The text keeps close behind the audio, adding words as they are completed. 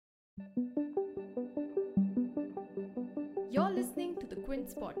You're listening to the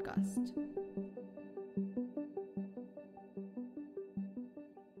Quince podcast.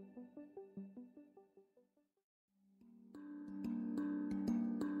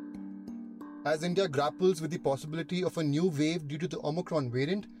 As India grapples with the possibility of a new wave due to the Omicron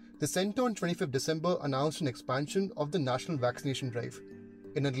variant, the Centre on 25th December announced an expansion of the national vaccination drive.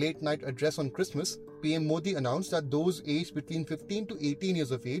 In a late-night address on Christmas, PM Modi announced that those aged between 15 to 18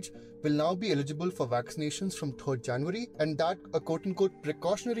 years of age will now be eligible for vaccinations from 3rd January, and that a quote-unquote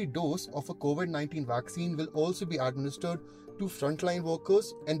precautionary dose of a COVID-19 vaccine will also be administered to frontline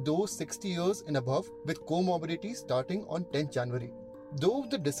workers and those 60 years and above with comorbidities starting on 10th January. Though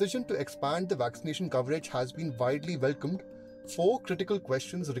the decision to expand the vaccination coverage has been widely welcomed, 4 critical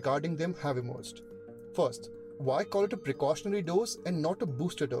questions regarding them have emerged. First, why call it a precautionary dose and not a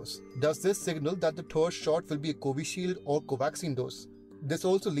booster dose? Does this signal that the third shot will be a Covishield or Covaxin dose? This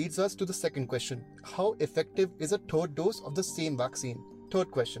also leads us to the second question. How effective is a third dose of the same vaccine?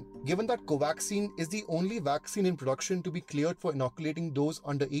 Third question. Given that Covaxin is the only vaccine in production to be cleared for inoculating those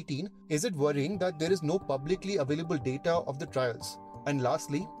under 18, is it worrying that there is no publicly available data of the trials? And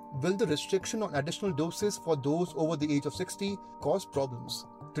lastly, will the restriction on additional doses for those over the age of 60 cause problems?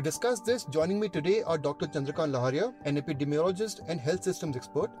 To discuss this, joining me today are Dr. Chandrakant Laharia, an epidemiologist and health systems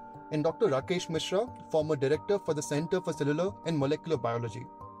expert, and Dr. Rakesh Mishra, former director for the Center for Cellular and Molecular Biology.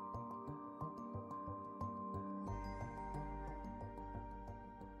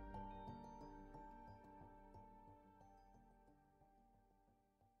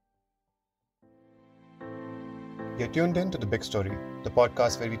 You're tuned in to The Big Story, the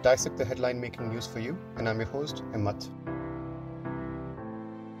podcast where we dissect the headline-making news for you, and I'm your host, Himmat.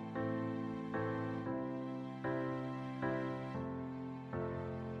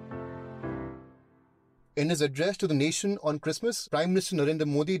 In his address to the nation on Christmas, Prime Minister Narendra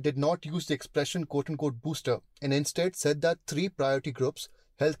Modi did not use the expression quote-unquote booster and instead said that 3 priority groups,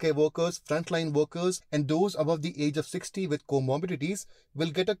 healthcare workers, frontline workers, and those above the age of 60 with comorbidities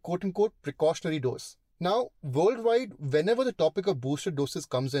will get a quote-unquote precautionary dose. Now, worldwide, whenever the topic of booster doses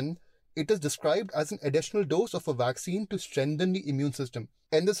comes in, it is described as an additional dose of a vaccine to strengthen the immune system.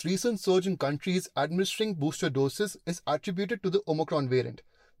 And this recent surge in countries administering booster doses is attributed to the Omicron variant,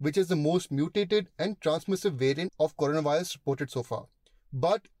 which is the most mutated and transmissive variant of coronavirus reported so far.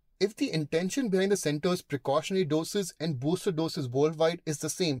 But if the intention behind the center's precautionary doses and booster doses worldwide is the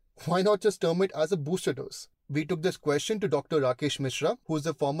same, why not just term it as a booster dose? We took this question to Dr. Rakesh Mishra, who is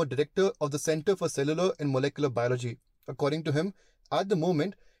the former director of the Center for Cellular and Molecular Biology. According to him, at the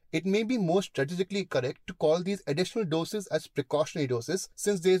moment, it may be more strategically correct to call these additional doses as precautionary doses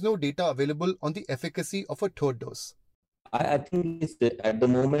since there is no data available on the efficacy of a third dose. I think it's at the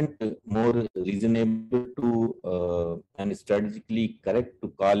moment more reasonable to and strategically correct to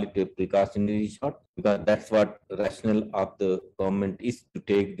call it a precautionary shot, because that's what rationale of the government is to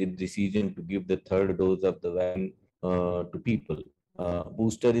take the decision to give the third dose of the vaccine to people.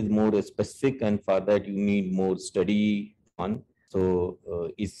 Booster is more specific, and for that you need more study on. So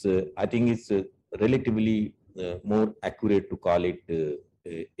I think it's relatively more accurate to call it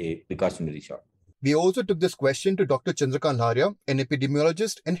a precautionary shot. We also took this question to Dr. Chandrakant Laharia, an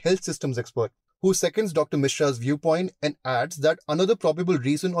epidemiologist and health systems expert, who seconds Dr. Mishra's viewpoint and adds that another probable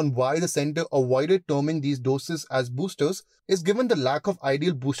reason on why the center avoided terming these doses as boosters is given the lack of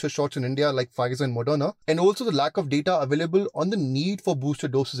ideal booster shots in India like Pfizer and Moderna, and also the lack of data available on the need for booster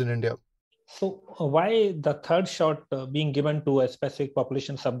doses in India. So why the third shot being given to a specific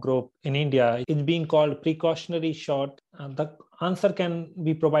population subgroup in India is being called precautionary shot? The answer can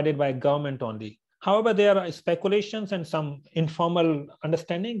be provided by government only. However, there are speculations and some informal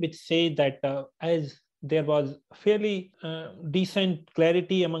understanding which say that as there was fairly decent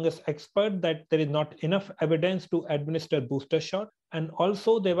clarity among us experts that there is not enough evidence to administer booster shot. And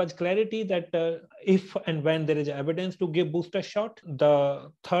also there was clarity that if and when there is evidence to give booster shot,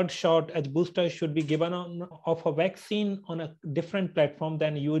 the third shot as booster should be given of a vaccine on a different platform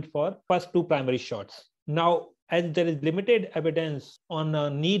than used for first 2 primary shots. Now, as there is limited evidence on a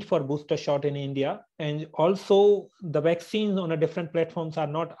need for booster shot in India, and also the vaccines on a different platforms are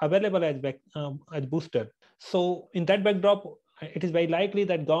not available as booster. So in that backdrop, it is very likely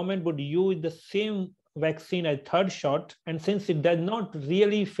that government would use the same vaccine as third shot. And since it does not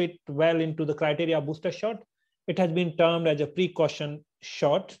really fit well into the criteria of booster shot, it has been termed as a precaution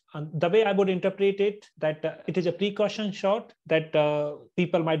shot. And the way I would interpret it, that it is a precaution shot that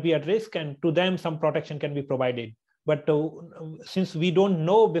people might be at risk and to them some protection can be provided. But since we don't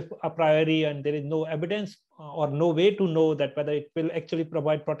know a priori and there is no evidence or no way to know that whether it will actually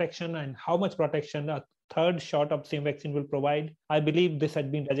provide protection and how much protection, a third shot of same vaccine will provide. I believe this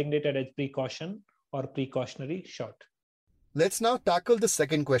had been designated as precaution or precautionary shot. Let's now tackle the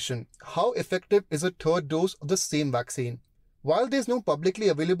second question. How effective is a third dose of the same vaccine? While there's no publicly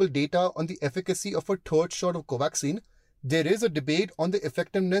available data on the efficacy of a third shot of Covaxin, there is a debate on the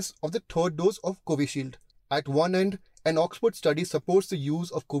effectiveness of the third dose of Covishield. At one end, an Oxford study supports the use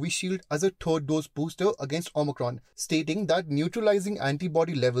of Covishield as a third dose booster against Omicron, stating that neutralizing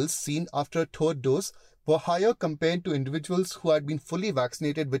antibody levels seen after a third dose were higher compared to individuals who had been fully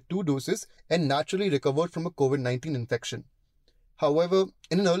vaccinated with 2 doses and naturally recovered from a COVID-19 infection. However,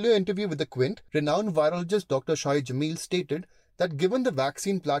 in an earlier interview with the Quint, renowned virologist Dr. Shahid Jamil stated that given the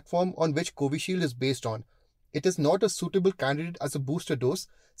vaccine platform on which Covishield is based on, it is not a suitable candidate as a booster dose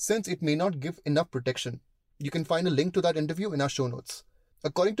since it may not give enough protection. You can find a link to that interview in our show notes.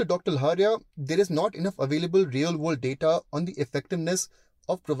 According to Dr. Laharia, there is not enough available real-world data on the effectiveness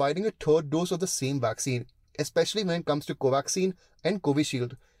of providing a third dose of the same vaccine, especially when it comes to Covaxin and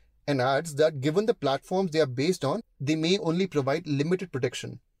Covishield, and adds that given the platforms they are based on, they may only provide limited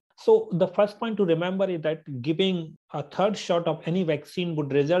protection. So the first point to remember is that giving a third shot of any vaccine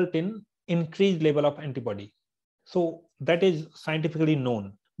would result in increased level of antibody. So that is scientifically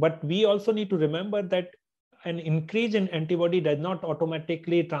known. But we also need to remember that an increase in antibody does not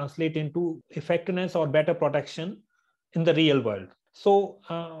automatically translate into effectiveness or better protection in the real world. So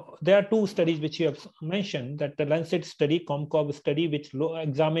there are 2 studies which you have mentioned, that the Lancet study, COMCOV study, which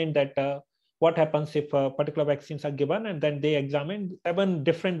examined that what happens if particular vaccines are given, and then they examined 7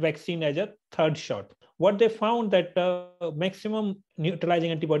 different vaccines as a third shot. What they found that maximum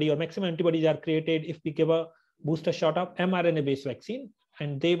neutralizing antibody or maximum antibodies are created if we give a booster shot of mRNA-based vaccine,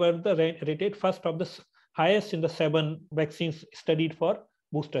 and they were rated first of the highest in the 7 vaccines studied for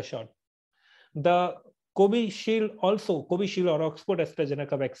booster shot. The Covishield or Oxford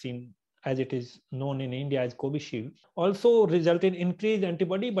AstraZeneca vaccine, as it is known in India as Covishield, also resulted in increased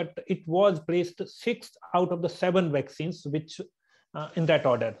antibody, but it was placed 6th out of the 7 vaccines, which in that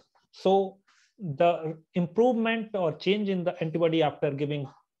order. So the improvement or change in the antibody after giving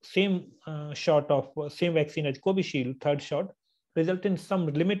same shot of same vaccine as Covishield, third shot, result in some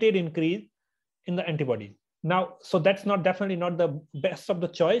limited increase in the antibody. Now, so that's definitely not the best of the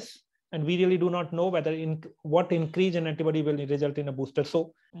choice. And we really do not know whether what increase in antibody will result in a booster.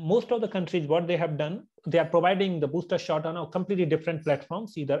 So most of the countries, what they have done, they are providing the booster shot on a completely different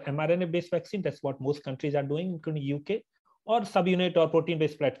platforms, either mRNA-based vaccine, that's what most countries are doing, including UK, or subunit or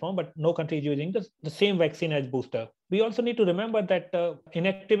protein-based platform, but no country is using the same vaccine as booster. We also need to remember that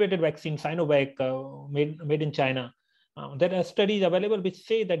inactivated vaccine, Sinovac, made in China, there are studies available which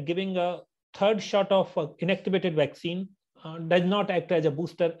say that giving a third shot of inactivated vaccine does not act as a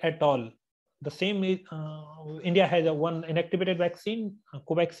booster at all. The same is, India has one inactivated vaccine,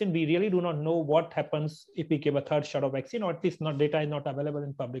 Covaxin. We really do not know what happens if we give a third shot of vaccine, or at least data is not available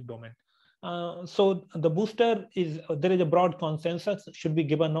in public domain. So the booster there is a broad consensus should be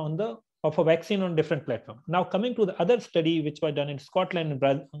given of a vaccine on different platforms. Now coming to the other study which was done in Scotland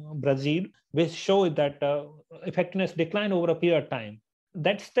and Brazil, which showed that effectiveness declined over a period of time.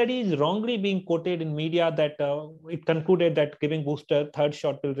 That study is wrongly being quoted in media that it concluded that giving booster third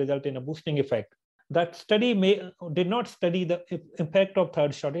shot will result in a boosting effect. That study did not study the impact of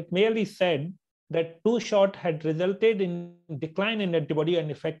third shot. It merely said that 2 shots had resulted in decline in antibody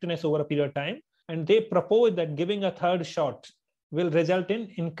and effectiveness over a period of time. And they proposed that giving a third shot will result in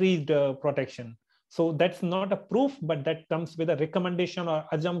increased protection. So that's not a proof, but that comes with a recommendation or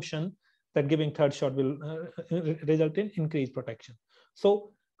assumption that giving third shot will result in increased protection.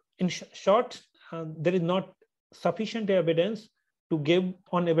 So in short, there is not sufficient evidence to give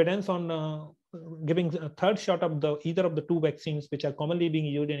evidence on giving a third shot of either of the 2 vaccines which are commonly being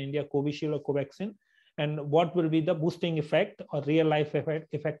used in India, Covishield or Covaxin, and what will be the boosting effect or real life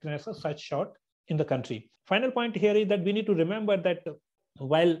effectiveness of such shot in the country. Final point here is that we need to remember that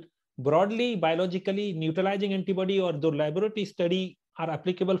while broadly biologically neutralizing antibody or the laboratory study are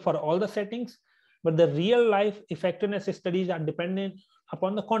applicable for all the settings, but the real life effectiveness studies are dependent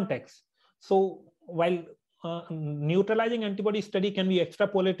upon the context. So while neutralizing antibody study can be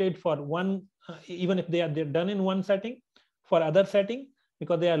extrapolated for one, even if they're done in one setting, for other setting,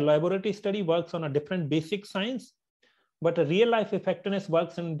 because their laboratory study works on a different basic science, but a real life effectiveness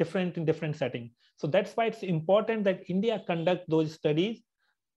works in different setting. So that's why it's important that India conduct those studies.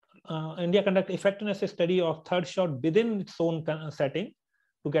 India conduct effectiveness study of third shot within its own setting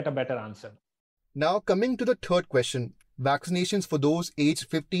to get a better answer. Now coming to the third question, vaccinations for those aged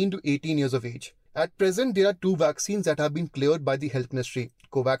 15 to 18 years of age. At present, there are 2 vaccines that have been cleared by the Health Ministry,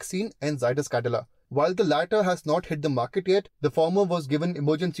 Covaxin and Zydus Cadila. While the latter has not hit the market yet, the former was given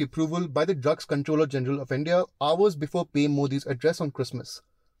emergency approval by the Drugs Controller General of India hours before PM Modi's address on Christmas.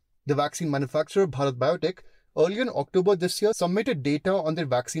 The vaccine manufacturer Bharat Biotech earlier in October this year submitted data on their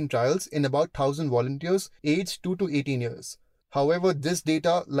vaccine trials in about 1,000 volunteers aged 2 to 18 years. However, this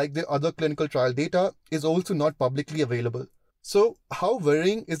data, like the other clinical trial data, is also not publicly available. So, how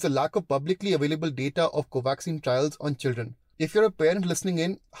worrying is the lack of publicly available data of Covaxin trials on children? If you're a parent listening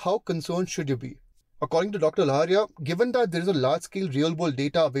in, how concerned should you be? According to Dr. Laharia, given that there is a large-scale real-world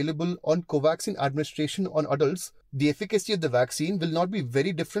data available on Covaxin administration on adults, the efficacy of the vaccine will not be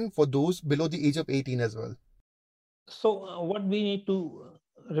very different for those below the age of 18 as well. So what we need to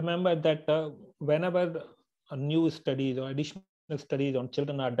remember that whenever new studies or additional studies on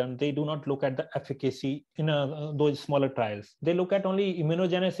children are done, they do not look at the efficacy in those smaller trials. They look at only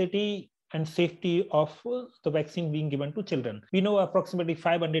immunogenicity and safety of the vaccine being given to children. We know approximately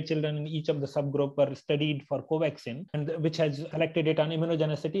 500 children in each of the subgroup were studied for Covaxin, and which has collected data on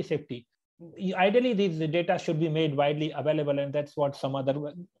immunogenicity safety. Ideally, these data should be made widely available, and that's what some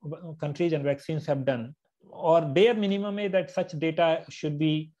other countries and vaccines have done. Or bare minimum is that such data should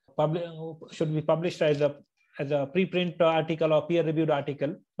be published as a preprint article or peer-reviewed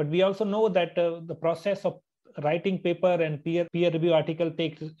article. But we also know that the process of writing paper and peer review article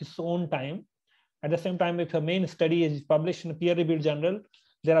takes its own time. At the same time, if a main study is published in a peer-reviewed journal,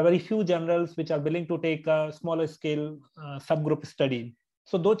 there are very few journals which are willing to take a smaller scale subgroup study.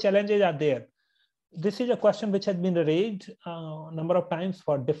 So those challenges are there. This is a question which has been raised a number of times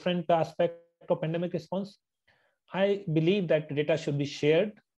for different aspects of pandemic response. I believe that data should be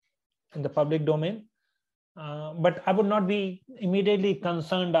shared in the public domain, but I would not be immediately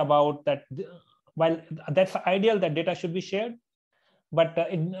concerned about that. While that's ideal that data should be shared, but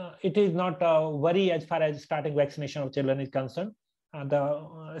it is not a worry as far as starting vaccination of children is concerned.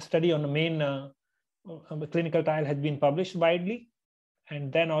 The study on the main clinical trial has been published widely,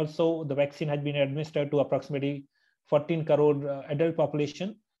 and then also the vaccine has been administered to approximately 14 crore adult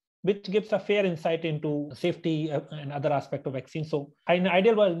population, which gives a fair insight into safety and other aspects of vaccine. So in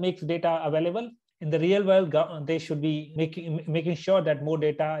ideal world makes data available. In the real world, they should be making sure that more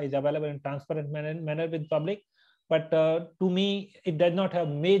data is available in transparent manner with public. But to me, it does not have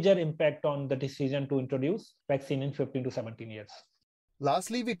major impact on the decision to introduce vaccine in 15 to 17 years.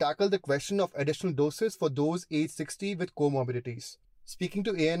 Lastly, we tackle the question of additional doses for those aged 60 with comorbidities. Speaking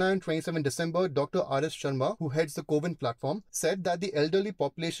to ANI on 27 December, Dr. R.S. Sharma, who heads the COVID platform, said that the elderly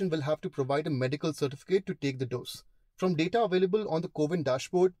population will have to provide a medical certificate to take the dose. From data available on the COVID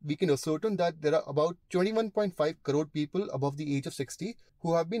dashboard, we can ascertain that there are about 21.5 crore people above the age of 60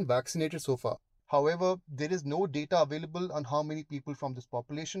 who have been vaccinated so far. However, there is no data available on how many people from this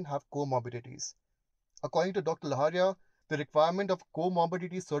population have comorbidities. According to Dr. Laharia, the requirement of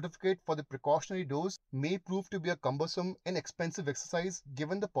comorbidity certificate for the precautionary dose may prove to be a cumbersome and expensive exercise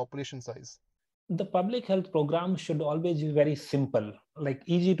given the population size. The public health program should always be very simple, like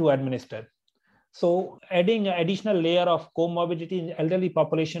easy to administer. So adding an additional layer of comorbidity in the elderly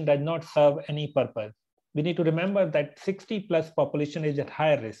population does not serve any purpose. We need to remember that 60 plus population is at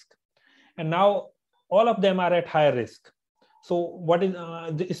higher risk. And now all of them are at higher risk. So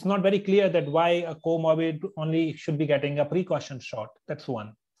it's not very clear that why a comorbid only should be getting a precaution shot. That's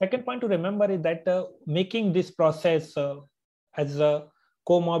one. Second point to remember is that making this process as a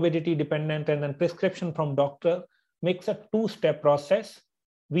comorbidity dependent and then prescription from doctor makes a two-step process.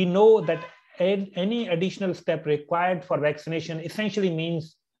 We know that any additional step required for vaccination essentially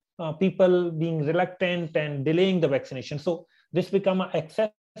means people being reluctant and delaying the vaccination. So this becomes an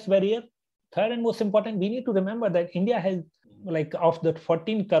access barrier. Third and most important, we need to remember that India has, like, of the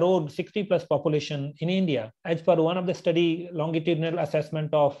 14 crore 60 plus population in India, as per one of the study longitudinal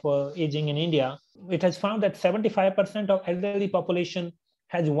assessment of aging in India, it has found that 75% of elderly population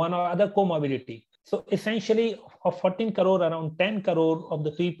has one or other comorbidity. So essentially of 14 crore, around 10 crore of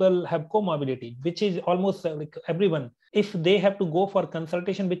the people have comorbidity, which is almost like everyone. If they have to go for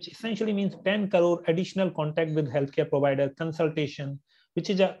consultation, which essentially means 10 crore additional contact with healthcare provider, consultation, which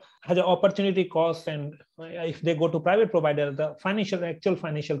is has an opportunity cost, and if they go to private provider, the actual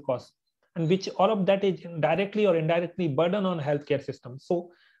financial cost, and which all of that is directly or indirectly burden on healthcare system. So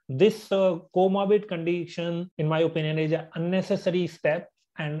this comorbid condition, in my opinion, is an unnecessary step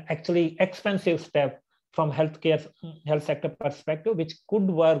and actually expensive step from health sector perspective, which could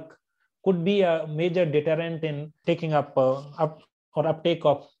be a major deterrent in taking up or uptake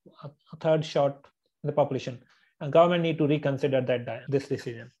of a third shot in the population. And government need to reconsider this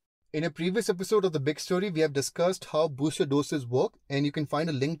decision. In a previous episode of The Big Story, we have discussed how booster doses work, and you can find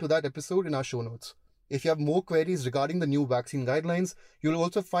a link to that episode in our show notes. If you have more queries regarding the new vaccine guidelines, you'll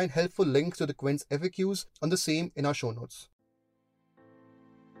also find helpful links to the Quint's FAQs on the same in our show notes.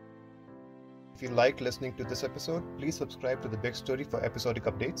 If you liked listening to this episode, please subscribe to The Big Story for episodic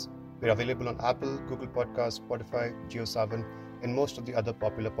updates. We're available on Apple, Google Podcasts, Spotify, JioSaavn, and most of the other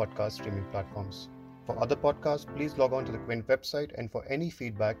popular podcast streaming platforms. For other podcasts, please log on to the Quint website, and for any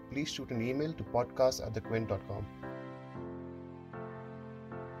feedback, please shoot an email to podcast@thequint.com.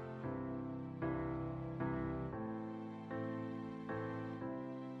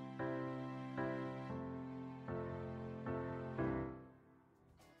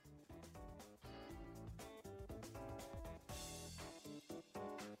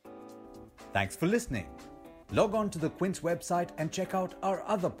 Thanks for listening. Log on to the Quint's website and check out our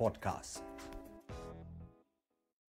other podcasts.